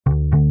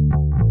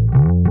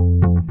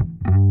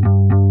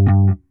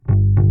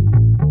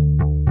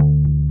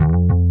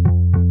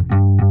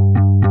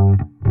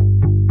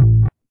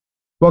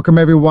Welcome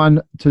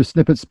everyone to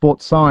Snippet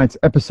Sports Science,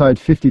 episode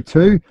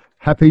 52.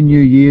 Happy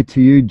New Year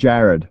to you,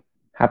 Jared.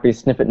 Happy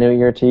Snippet New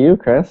Year to you,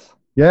 Chris.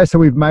 Yeah, so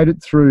we've made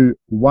it through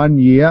 1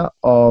 year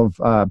of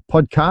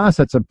podcasts.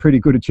 That's a pretty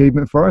good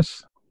achievement for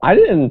us. I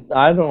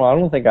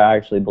don't think I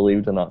actually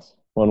believed in us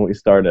when we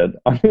started.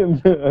 I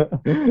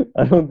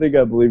don't think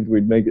I believed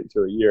we'd make it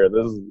to a year. It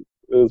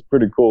was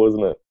pretty cool,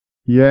 isn't it?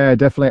 Yeah,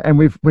 definitely. And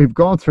we've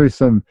gone through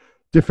some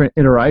different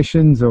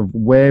iterations of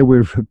where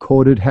we've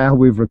recorded, how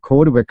we've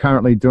recorded. We're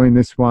currently doing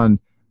this one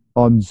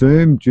on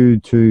Zoom due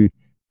to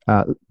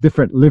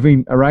different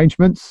living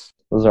arrangements.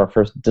 This is our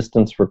first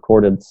distance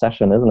recorded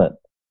session, isn't it?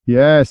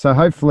 Yeah, so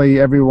hopefully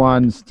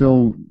everyone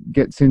still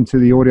gets into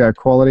the audio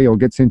quality or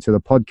gets into the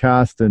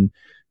podcast and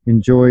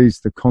enjoys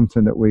the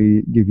content that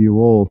we give you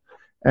all.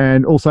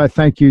 And also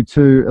thank you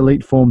to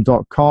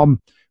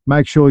eliteform.com.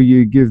 Make sure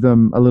you give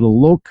them a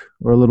little look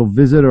or a little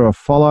visit or a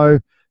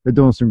follow. They're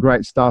doing some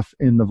great stuff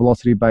in the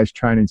velocity-based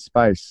training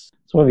space.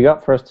 So what have you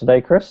got for us today,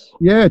 Chris?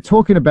 Yeah,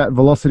 talking about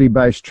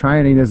velocity-based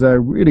training, there's a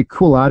really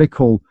cool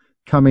article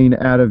coming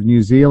out of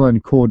New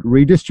Zealand called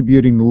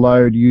Redistributing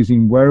Load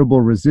Using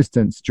Wearable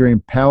Resistance During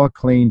Power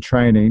Clean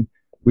Training,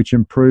 which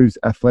improves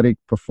athletic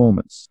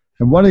performance.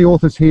 And one of the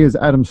authors here is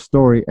Adam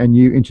Storey, and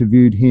you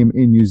interviewed him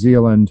in New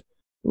Zealand,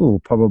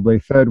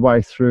 probably third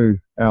way through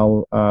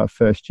our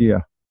first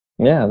year.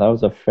 Yeah, that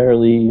was a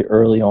fairly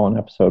early on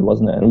episode,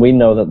 wasn't it? And we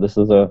know that this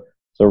is a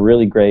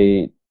really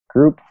great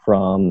group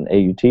from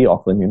AUT,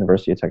 Auckland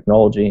University of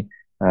Technology.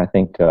 And I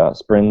think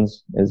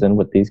Sprins is in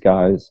with these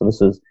guys. So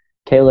this is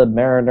Caleb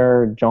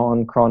Marriner,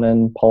 John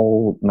Cronin,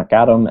 Paul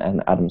Macadam,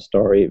 and Adam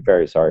Storey.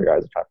 Very sorry,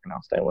 guys, if I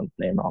pronounced anyone's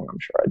name wrong. I'm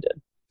sure I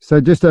did. So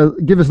just to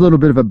give us a little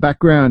bit of a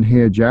background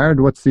here, Jared,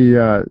 what's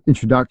the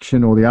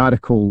introduction or the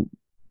article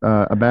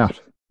about?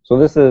 So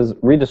this is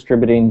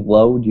redistributing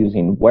load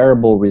using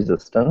wearable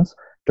resistance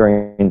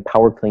during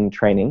power clean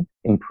training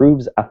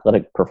improves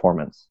athletic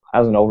performance.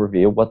 As an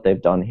overview, what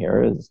they've done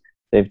here is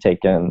they've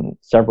taken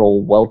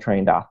several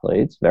well-trained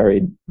athletes,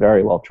 very,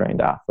 very well-trained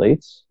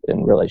athletes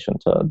in relation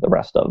to the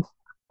rest of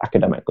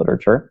academic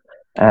literature,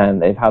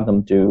 and they've had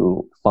them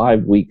do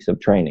 5 weeks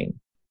of training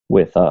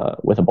with a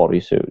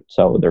bodysuit.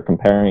 So they're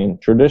comparing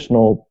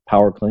traditional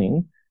power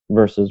clean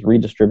versus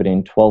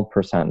redistributing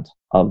 12%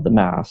 of the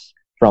mass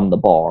from the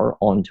bar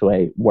onto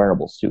a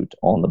wearable suit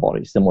on the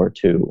body, similar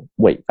to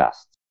weight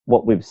vests.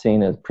 What we've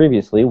seen is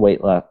previously weight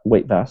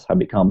vests have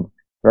become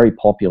very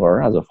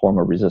popular as a form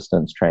of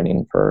resistance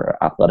training for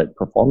athletic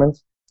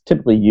performance. It's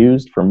typically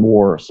used for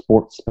more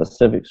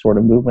sport-specific sort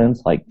of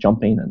movements like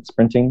jumping and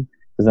sprinting,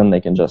 because then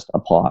they can just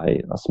apply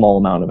a small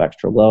amount of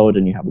extra load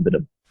and you have a bit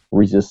of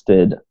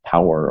resisted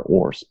power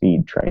or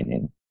speed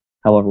training.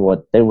 However,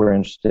 what they were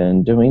interested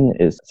in doing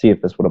is see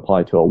if this would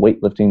apply to a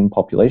weightlifting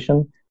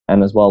population,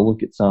 and as well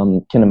look at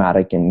some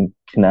kinematic and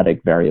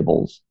kinetic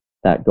variables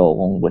that go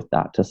along with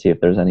that to see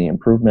if there's any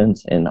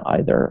improvements in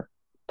either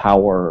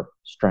power,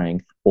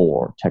 strength,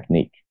 or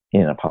technique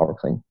in a power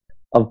clean.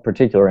 Of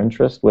particular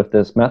interest with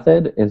this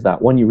method is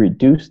that when you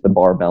reduce the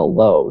barbell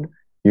load,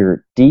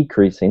 you're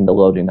decreasing the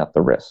loading at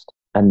the wrist,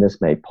 and this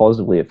may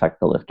positively affect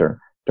the lifter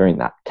during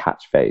that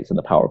catch phase in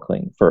the power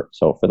clean.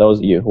 So for those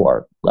of you who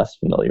are less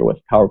familiar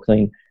with power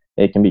clean,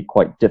 it can be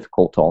quite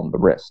difficult on the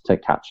wrist to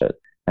catch it.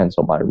 And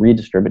so by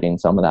redistributing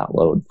some of that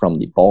load from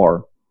the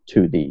bar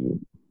to the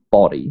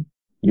body,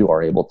 you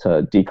are able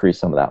to decrease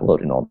some of that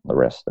loading on the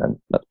wrist, and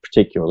that's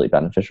particularly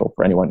beneficial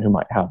for anyone who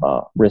might have a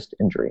wrist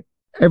injury.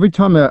 Every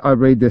time I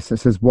read this, it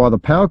says, while the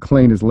power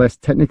clean is less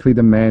technically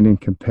demanding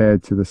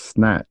compared to the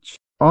snatch.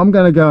 I'm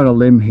going to go on a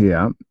limb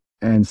here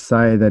and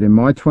say that in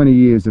my 20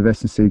 years of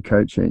S&C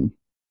coaching,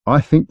 I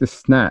think the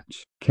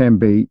snatch can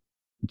be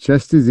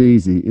just as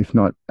easy, if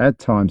not at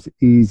times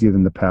easier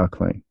than the power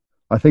clean.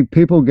 I think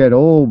people get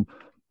all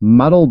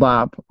muddled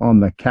up on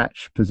the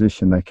catch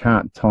position. They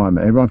can't time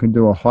it. Everyone can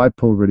do a high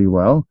pull really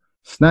well.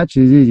 Snatch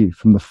is easy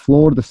from the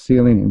floor to the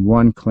ceiling in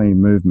one clean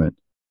movement.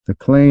 The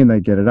clean, they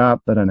get it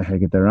up. They don't know how to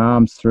get their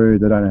arms through.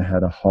 They don't know how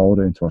to hold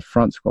it into a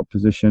front squat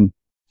position.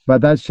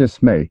 But that's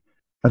just me.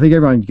 I think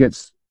everyone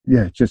gets,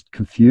 just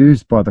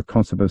confused by the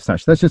concept of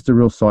snatch. That's just a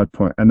real side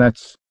point. And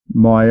that's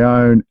my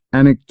own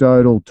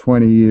anecdotal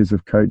 20 years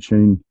of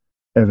coaching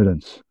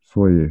evidence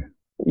for you.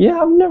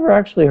 Yeah, I've never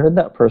actually heard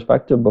that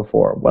perspective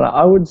before. What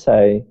I would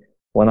say,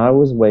 when I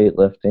was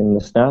weightlifting,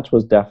 the snatch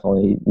was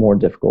definitely more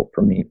difficult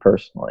for me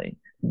personally.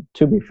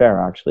 To be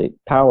fair, actually,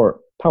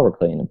 power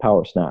clean and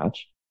power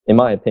snatch, in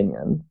my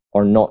opinion,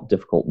 are not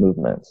difficult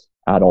movements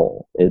at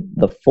all.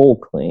 The full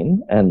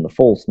clean and the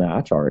full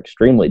snatch are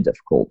extremely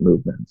difficult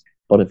movements.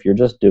 But if you're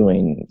just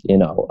doing,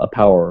 a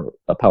power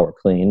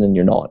clean and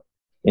you're not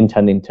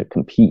intending to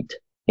compete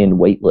in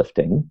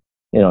weightlifting,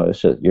 you're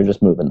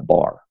just moving the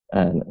bar.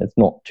 And it's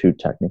not too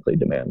technically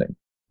demanding.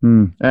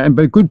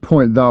 But a good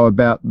point, though,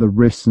 about the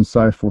wrists and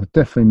so forth.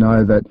 Definitely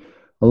know that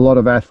a lot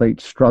of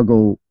athletes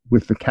struggle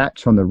with the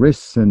catch on the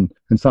wrists and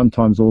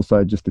sometimes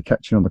also just the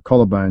catching on the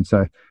collarbone.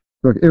 So,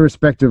 look,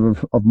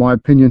 irrespective of my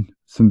opinion,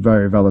 some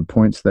very valid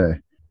points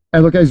there.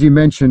 And look, as you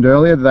mentioned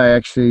earlier, they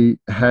actually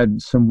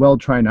had some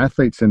well-trained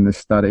athletes in this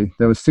study.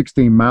 There were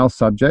 16 male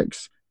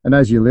subjects And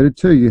as you alluded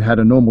to, you had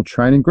a normal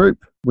training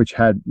group, which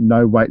had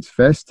no weights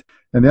vest,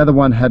 and the other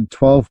one had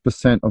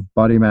 12% of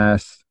body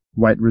mass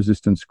weight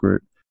resistance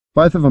group.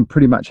 Both of them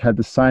pretty much had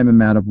the same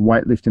amount of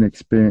weightlifting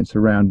experience,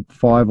 around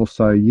 5 or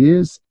so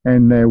years,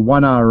 and their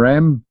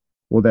 1RM,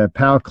 or their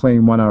power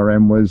clean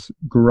 1RM, was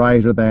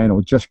greater than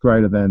or just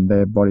greater than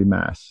their body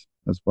mass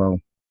as well.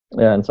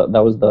 Yeah, and so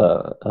that was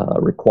the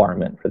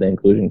requirement for the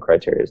inclusion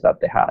criteria, is that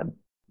they had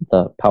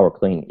the power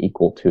clean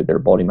equal to their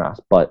body mass.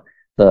 But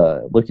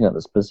looking at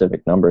the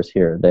specific numbers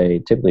here, they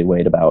typically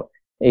weighed about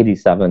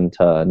 87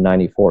 to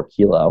 94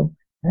 kilo,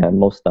 and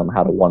most of them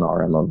had a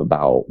 1RM of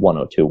about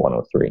 102,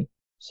 103.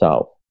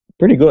 So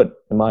pretty good,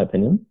 in my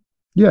opinion.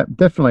 Yeah,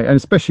 definitely. And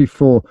especially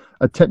for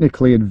a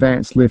technically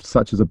advanced lift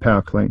such as a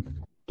power clean.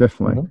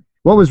 Definitely. Mm-hmm.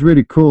 What was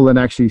really cool and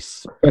actually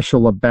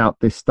special about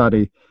this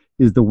study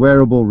is the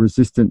wearable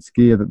resistance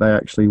gear that they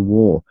actually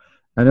wore.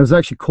 And it was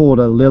actually called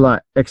a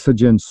Lila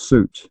Exogen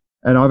suit.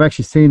 And I've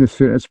actually seen this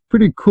suit. It's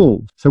pretty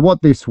cool. So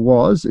what this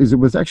was, is it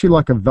was actually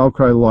like a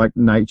Velcro-like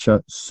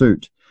nature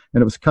suit.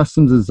 And it was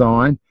custom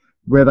designed,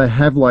 where they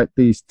have like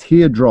these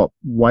teardrop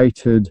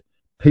weighted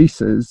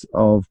pieces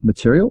of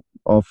material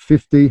of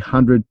 50,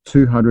 100,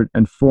 200,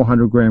 and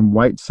 400 gram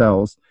weight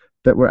cells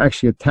that were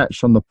actually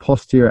attached on the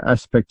posterior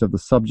aspect of the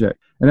subject.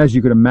 And as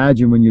you could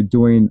imagine, when you're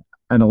doing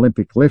an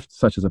Olympic lift,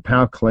 such as a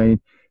power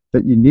clean,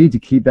 that you need to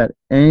keep that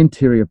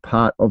anterior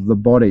part of the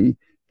body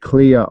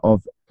clear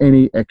of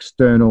any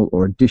external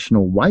or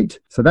additional weight.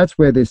 So that's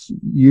where this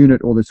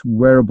unit, or this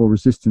wearable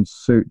resistance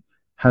suit,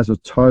 has a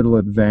total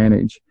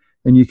advantage.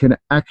 And you can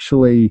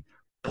actually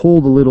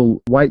pull the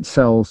little weight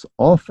cells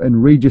off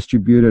and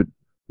redistribute it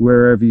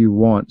wherever you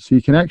want. So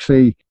you can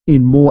actually,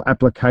 in more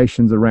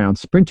applications around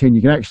sprinting,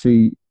 you can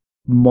actually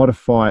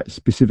modify it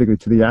specifically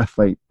to the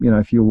athlete,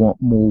 if you want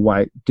more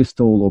weight,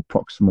 distal or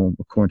proximal,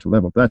 according to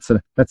level. But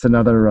that's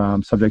another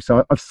subject.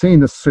 So I've seen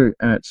the suit,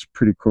 and it's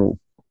pretty cool.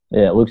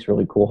 Yeah, it looks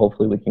really cool.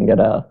 Hopefully we can get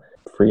a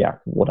free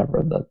act,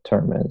 whatever the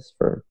term is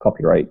for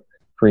copyright,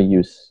 free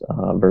use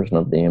version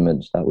of the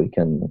image that we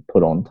can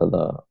put onto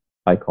the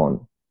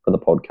icon for the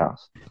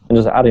podcast. And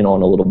just adding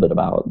on a little bit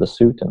about the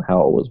suit and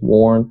how it was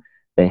worn,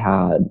 they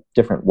had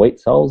different weight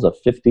cells of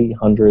 50,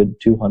 100,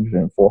 200,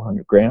 and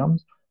 400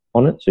 grams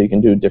on it. So you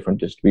can do different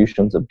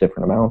distributions of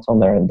different amounts on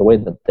there. And the way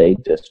that they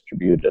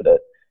distributed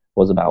it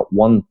was about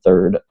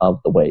 1/3 of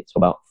the weight, so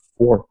about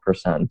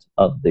 4%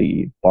 of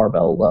the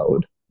barbell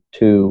load,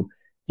 to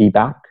the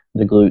back,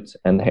 the glutes,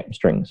 and the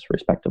hamstrings,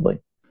 respectively.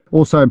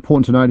 Also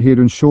important to note here,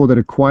 to ensure that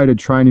equated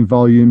training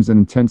volumes and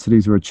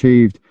intensities are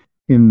achieved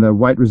in the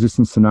weight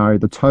resistance scenario,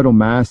 the total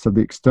mass of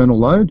the external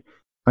load,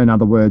 in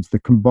other words, the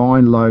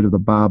combined load of the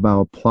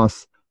barbell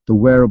plus the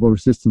wearable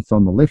resistance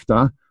on the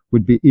lifter,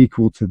 would be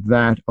equal to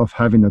that of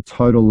having the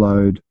total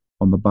load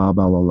on the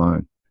barbell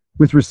alone.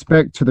 With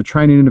respect to the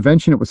training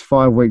intervention, it was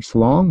 5 weeks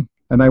long,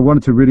 and they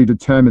wanted to really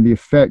determine the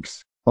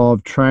effects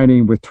of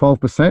training with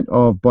 12%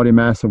 of body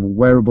mass of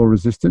wearable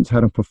resistance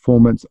had on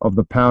performance of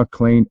the power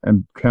clean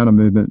and counter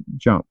movement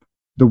jump.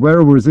 The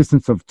wearable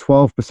resistance of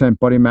 12%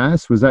 body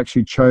mass was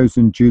actually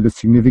chosen due to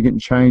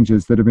significant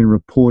changes that have been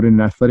reported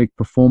in athletic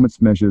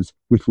performance measures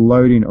with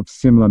loading of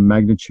similar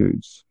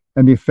magnitudes.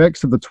 And the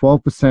effects of the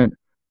 12%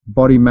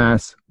 body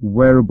mass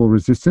wearable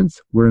resistance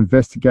were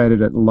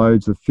investigated at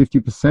loads of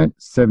 50%,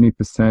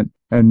 70%,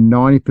 and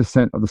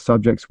 90% of the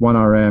subject's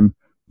 1RM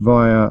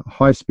via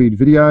high-speed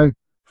video,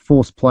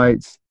 force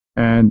plates,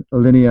 and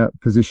linear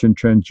position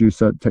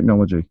transducer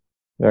technology.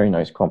 Very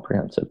nice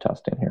comprehensive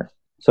testing here.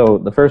 So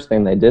the first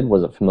thing they did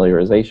was a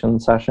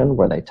familiarization session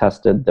where they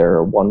tested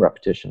their 1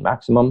 repetition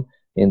maximum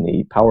in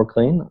the power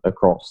clean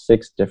across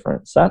 6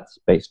 different sets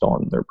based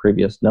on their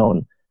previous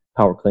known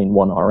power clean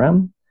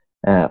 1RM.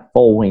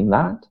 Following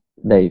that,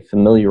 they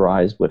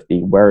familiarized with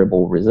the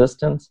wearable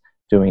resistance,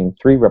 doing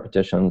 3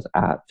 repetitions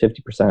at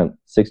 50%,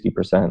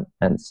 60%,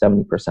 and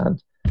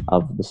 70%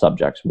 of the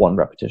subject's 1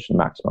 repetition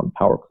maximum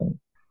power clean.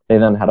 They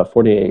then had a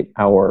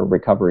 48-hour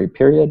recovery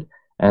period,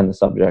 and the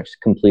subjects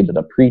completed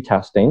a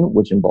pre-testing,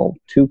 which involved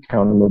 2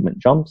 counter movement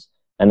jumps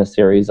and a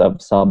series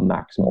of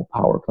sub-maximal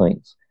power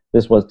cleans.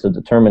 This was to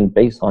determine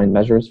baseline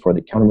measures for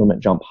the counter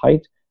movement jump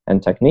height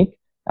and technique,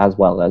 as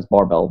well as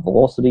barbell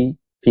velocity,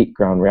 peak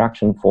ground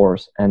reaction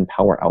force, and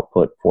power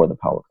output for the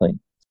power clean.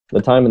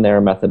 The time and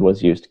error method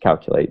was used to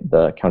calculate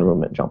the counter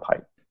movement jump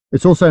height.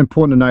 It's also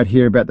important to note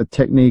here about the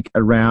technique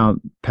around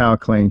power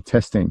clean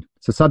testing.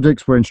 So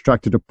subjects were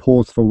instructed to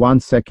pause for 1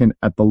 second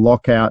at the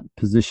lockout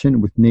position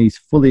with knees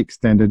fully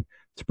extended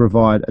to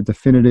provide a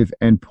definitive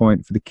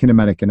endpoint for the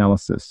kinematic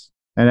analysis.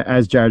 And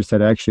as Jared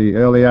said actually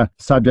earlier,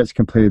 subjects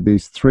completed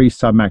these 3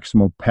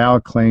 submaximal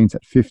power cleans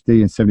at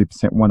 50 and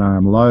 70%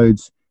 1RM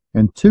loads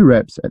and 2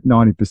 reps at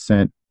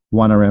 90%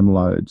 1RM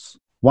loads.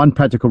 1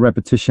 practical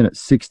repetition at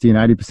 60 and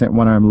 80%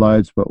 1RM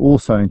loads were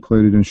also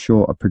included to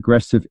ensure a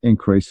progressive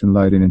increase in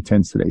loading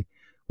intensity.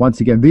 Once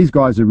again, these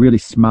guys are really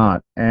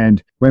smart.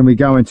 And when we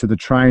go into the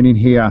training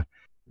here,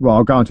 well,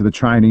 I'll go into the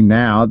training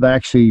now, they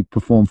actually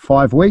perform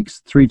 5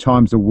 weeks, 3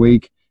 times a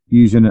week,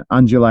 using an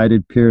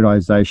undulated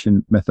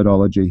periodization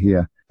methodology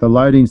here. The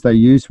loadings they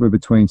used were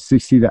between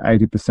 60 to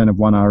 80% of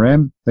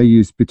 1RM. They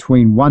used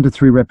between 1 to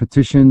 3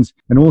 repetitions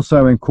and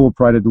also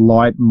incorporated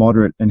light,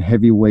 moderate, and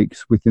heavy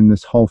weeks within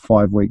this whole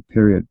 5-week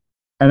period.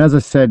 And as I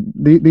said,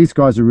 these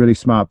guys are really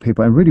smart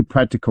people and really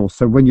practical.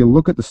 So when you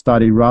look at the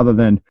study, rather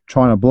than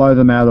trying to blow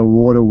them out of the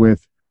water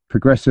with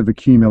progressive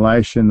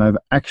accumulation, they've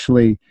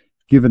actually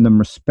given them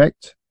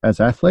respect as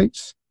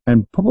athletes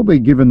and probably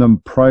given them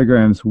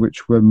programs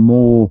which were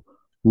more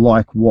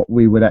like what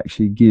we would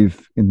actually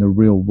give in the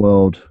real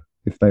world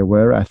if they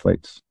were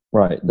athletes.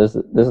 Right. This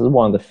is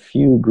one of the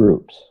few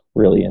groups,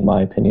 really, in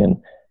my opinion,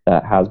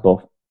 that has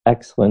both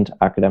excellent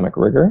academic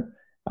rigor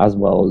as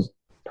well as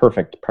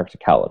perfect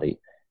practicality.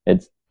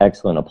 It's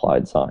excellent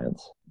applied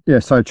science. Yeah,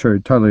 so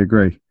true. Totally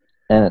agree.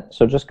 And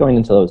so just going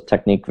into those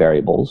technique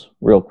variables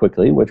real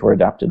quickly, which were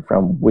adapted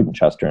from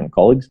Winchester and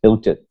colleagues, they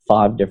looked at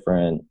 5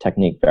 different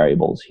technique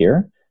variables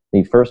here.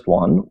 The first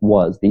one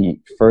was the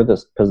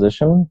furthest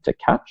position to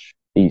catch,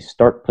 the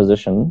start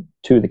position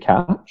to the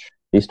catch,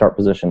 the start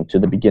position to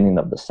the beginning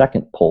of the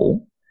second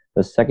pull,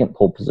 the second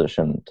pull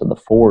position to the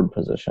forward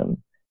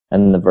position,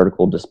 and the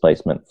vertical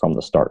displacement from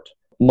the start.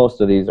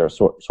 Most of these are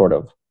sort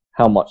of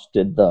how much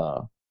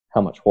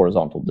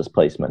horizontal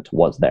displacement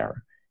was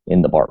there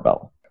in the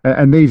barbell.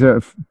 And these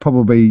are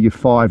probably your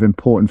 5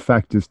 important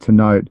factors to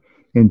note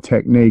in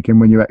technique. And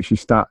when you actually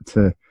start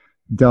to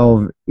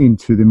delve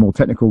into the more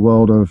technical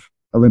world of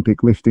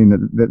Olympic lifting,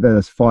 that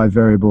there's 5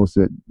 variables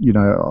that, you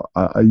know,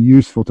 are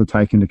useful to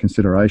take into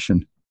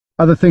consideration.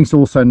 Other things to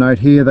also note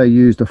here, they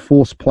used a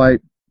force plate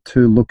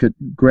to look at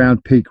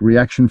ground peak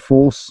reaction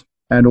force,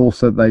 and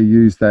also they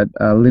used that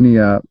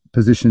linear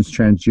positions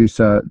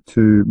transducer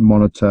to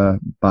monitor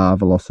bar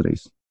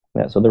velocities.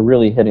 Yeah, so they're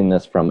really hitting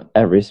this from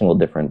every single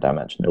different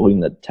dimension. They're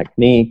looking at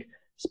technique,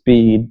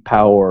 speed,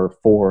 power,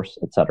 force,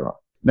 etc.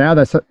 Now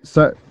that's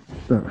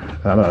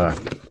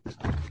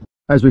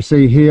as we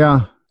see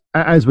here,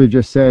 as we've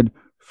just said,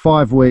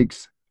 5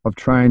 weeks of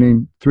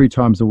training, 3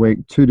 times a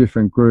week, 2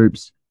 different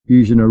groups,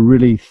 using a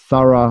really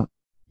thorough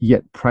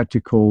yet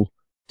practical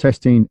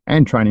testing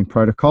and training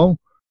protocol.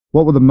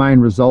 What were the main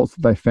results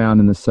that they found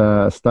in this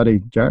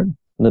study, Jared?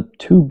 The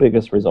 2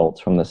 biggest results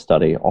from this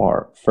study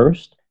are,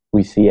 first,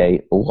 we see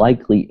a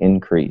likely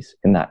increase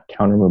in that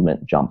counter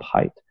movement jump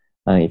height,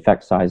 an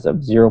effect size of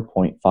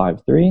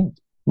 0.53,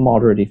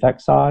 moderate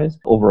effect size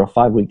over a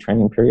 5-week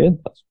training period.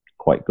 That's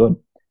quite good.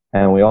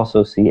 And we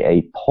also see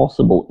a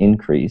possible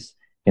increase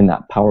in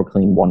that power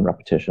clean 1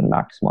 repetition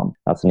maximum.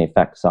 That's an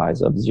effect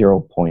size of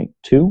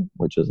 0.2,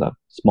 which is a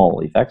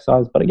small effect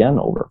size. But again,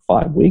 over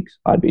 5 weeks,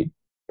 I'd be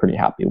pretty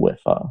happy with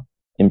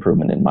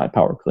improvement in my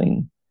power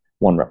clean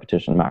 1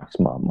 repetition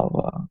maximum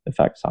of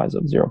effect size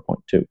of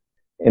 0.2.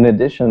 In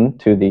addition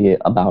to the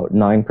about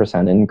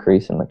 9%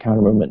 increase in the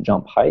counter movement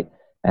jump height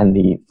and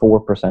the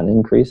 4%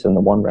 increase in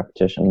the 1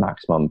 repetition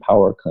maximum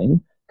power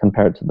clean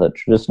compared to the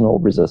traditional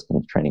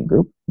resistance training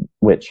group,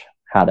 which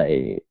had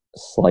a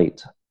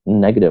slight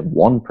negative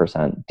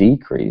 1%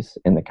 decrease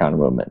in the counter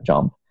movement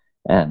jump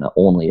and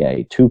only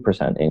a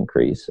 2%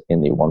 increase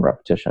in the 1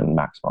 repetition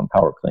maximum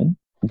power clean,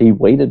 the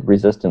weighted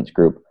resistance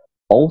group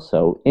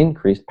also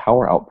increased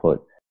power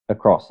output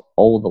across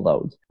all the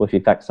loads, with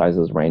effect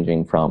sizes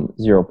ranging from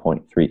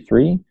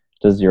 0.33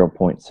 to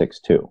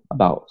 0.62,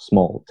 about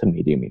small to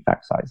medium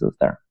effect sizes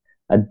there.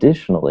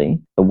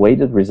 Additionally, the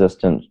weighted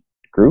resistance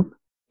group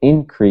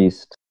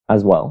increased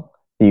as well.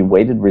 The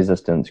weighted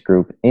resistance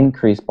group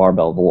increased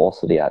barbell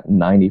velocity at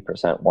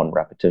 90% 1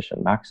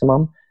 repetition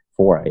maximum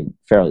for a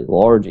fairly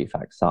large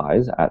effect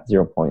size at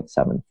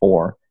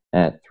 0.74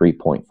 and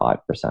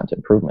 3.5%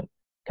 improvement,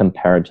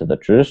 compared to the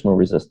traditional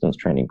resistance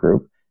training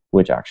group,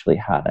 which actually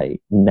had a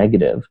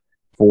negative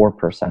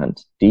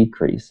 4%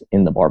 decrease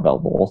in the barbell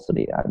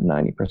velocity at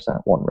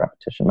 90% 1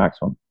 repetition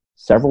maximum.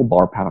 Several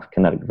bar path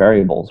kinetic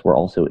variables were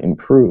also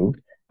improved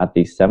at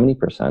the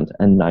 70%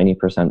 and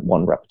 90%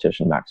 1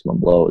 repetition maximum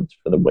loads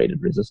for the weighted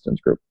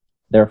resistance group.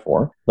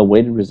 Therefore, the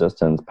weighted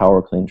resistance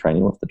power clean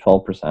training with the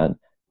 12%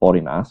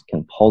 body mass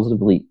can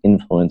positively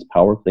influence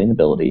power clean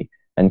ability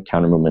and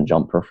counter movement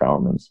jump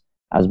performance,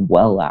 as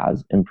well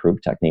as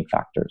improve technique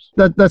factors.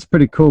 That's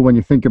pretty cool when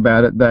you think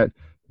about it, that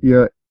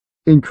you're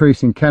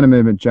increasing counter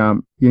movement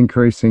jump, you're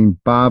increasing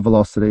bar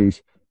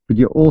velocities, but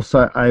you're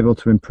also able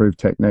to improve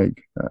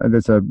technique.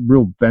 There's a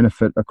real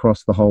benefit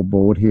across the whole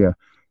board here.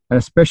 And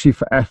especially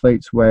for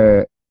athletes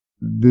where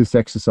this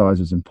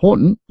exercise is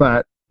important,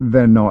 but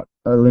they're not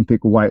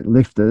Olympic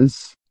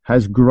weightlifters,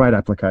 has great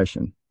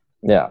application.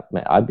 Yeah,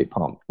 man, I'd be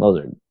pumped. Those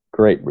are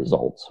great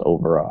results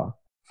over a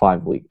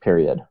 5-week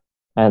period.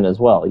 And as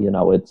well, you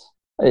know,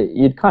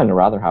 you'd kind of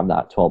rather have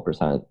that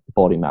 12%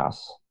 body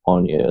mass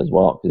on you as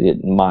well, because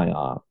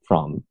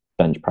from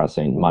bench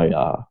pressing, my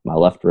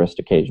left wrist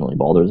occasionally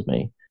bothers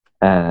me,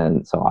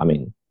 and so I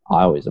mean,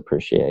 I always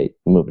appreciate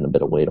moving a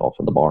bit of weight off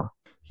of the bar.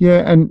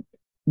 Yeah, and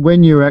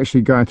when you're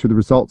actually going through the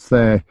results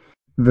there,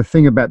 the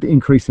thing about the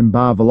increase in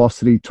bar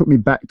velocity took me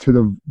back to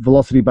the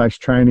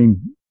velocity-based training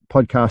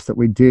podcast that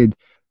we did,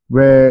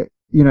 where,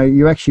 you know,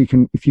 you actually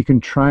can, if you can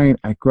train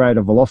at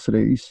greater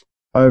velocities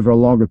over a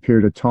longer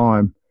period of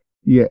time,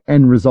 your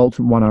end result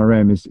at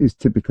 1RM is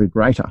typically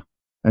greater,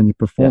 and your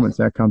performance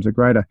outcomes are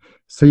greater.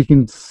 So you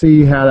can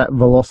see how that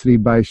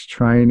velocity-based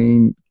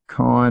training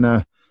kind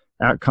of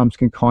outcomes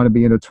can kind of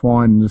be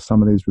intertwined into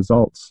some of these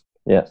results.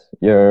 Yes,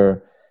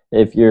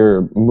 if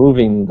you're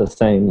moving the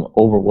same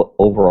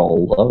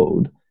overall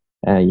load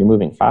and you're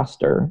moving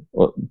faster,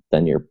 well,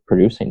 then you're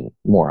producing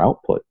more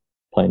output,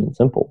 plain and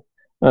simple.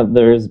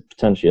 There is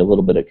potentially a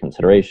little bit of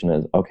consideration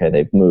as, okay,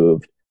 they've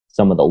moved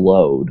some of the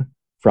load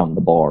from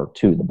the bar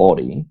to the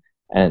body,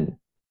 and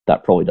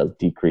that probably does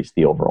decrease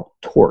the overall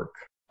torque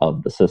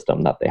of the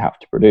system that they have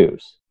to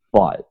produce,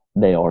 but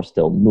they are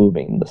still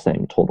moving the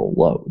same total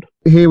load.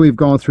 Here we've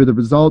gone through the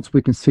results.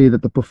 We can see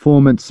that the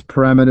performance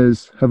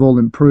parameters have all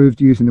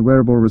improved using the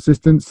wearable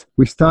resistance.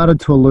 We started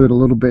to allude a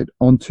little bit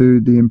onto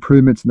the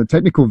improvements in the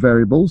technical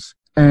variables,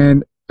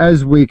 and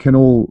as we can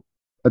all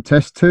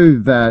attest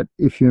to, that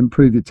if you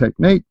improve your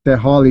technique, they're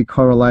highly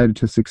correlated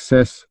to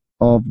success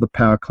of the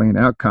power clean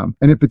outcome.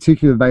 And in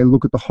particular, they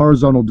look at the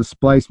horizontal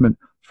displacement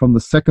from the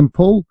second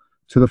pull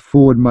to the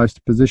forwardmost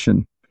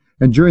position.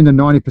 And during the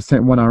 90%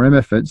 1RM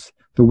efforts,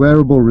 the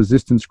wearable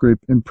resistance group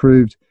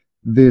improved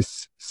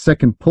this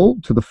second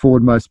pull to the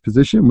forwardmost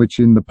position, which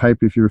in the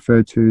paper, if you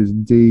refer to as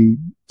D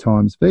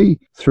times V,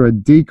 through a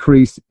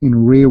decrease in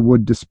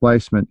rearward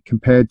displacement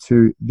compared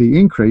to the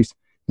increase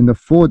in the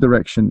forward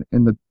direction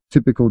in the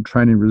typical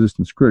training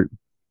resistance group.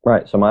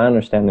 Right, so my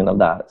understanding of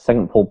that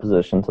second pull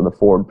position to the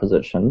forward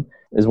position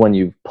is when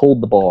you've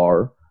pulled the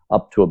bar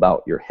up to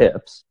about your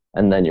hips,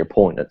 and then you're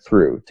pulling it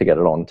through to get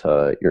it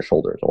onto your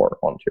shoulders or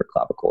onto your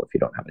clavicle if you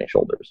don't have any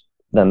shoulders.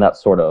 Then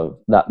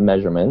that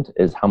measurement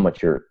is how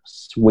much you're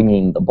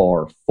swinging the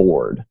bar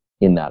forward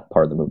in that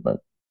part of the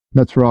movement.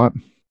 That's right.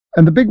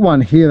 And the big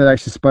one here that I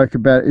actually spoke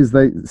about is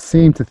they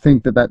seem to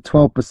think that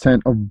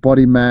 12% of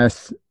body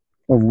mass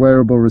of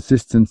wearable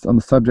resistance on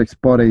the subject's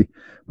body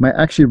may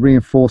actually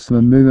reinforce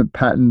a movement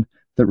pattern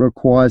that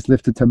requires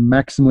lifter to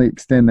maximally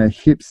extend their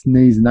hips,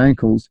 knees, and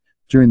ankles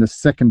during the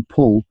second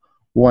pull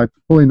while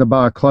pulling the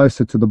bar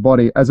closer to the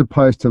body, as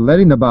opposed to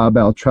letting the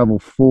barbell travel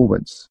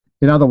forwards.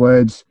 In other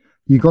words,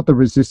 you got the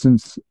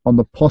resistance on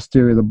the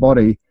posterior of the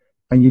body,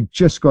 and you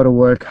just got to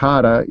work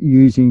harder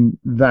using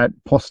that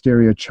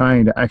posterior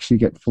chain to actually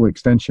get full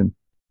extension.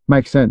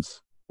 Makes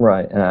sense.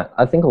 Right, and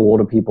I think a lot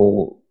of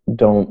people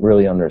don't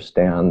really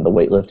understand the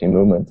weightlifting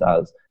movements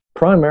as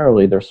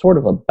primarily they're sort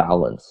of a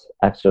balance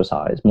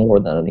exercise more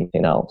than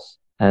anything else.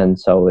 And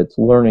so it's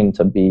learning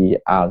to be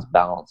as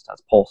balanced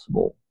as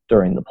possible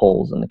during the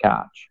pulls and the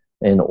catch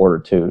in order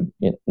to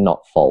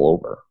not fall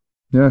over.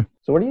 Yeah.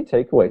 So what are your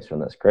takeaways from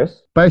this,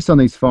 Chris? Based on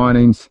these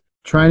findings,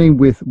 training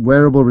with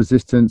wearable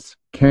resistance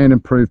can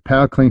improve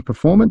power clean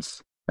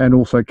performance and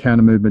also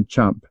counter movement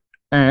jump.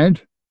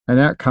 And an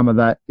outcome of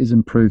that is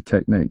improved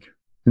technique.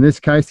 In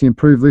this case, the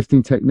improved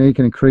lifting technique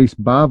and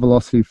increased bar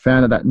velocity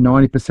found at that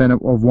 90%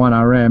 of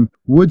 1RM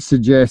would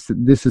suggest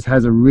that this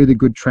has a really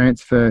good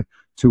transfer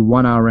to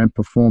 1RM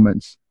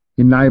performance,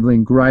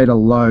 enabling greater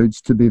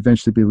loads to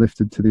eventually be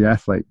lifted to the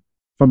athlete.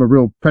 From a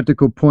real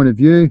practical point of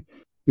view,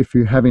 if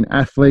you're having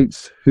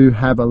athletes who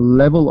have a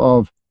level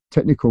of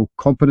technical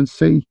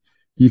competency,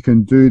 you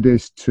can do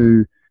this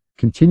to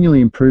continually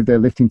improve their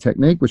lifting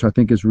technique, which I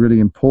think is really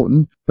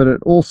important, but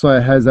it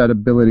also has that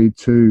ability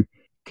to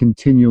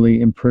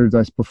continually improve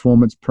those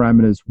performance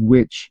parameters,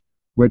 which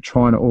we're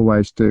trying to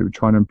always do. We're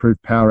trying to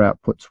improve power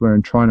outputs. We're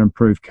trying to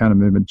improve counter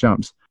movement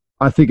jumps.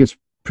 I think it's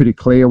pretty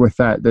clear with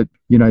that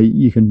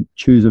you can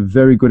choose a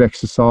very good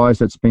exercise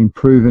that's been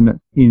proven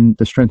in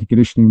the strength and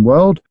conditioning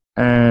world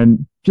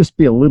and just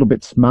be a little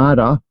bit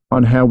smarter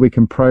on how we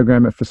can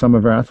program it for some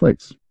of our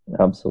athletes.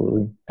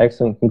 Absolutely.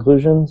 Excellent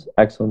conclusions.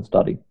 Excellent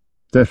study.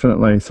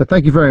 Definitely. So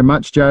thank you very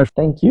much, Jared.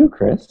 Thank you,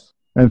 Chris.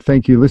 And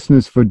thank you,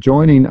 listeners, for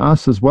joining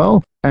us as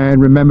well.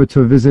 And remember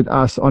to visit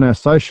us on our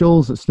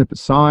socials at Snippit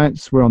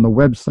Science. We're on the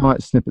website,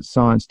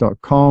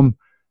 snipitscience.com.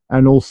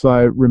 And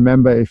also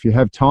remember, if you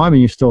have time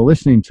and you're still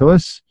listening to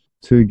us,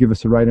 to give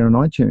us a rating on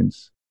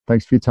iTunes.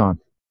 Thanks for your time.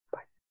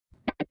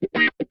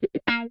 Bye.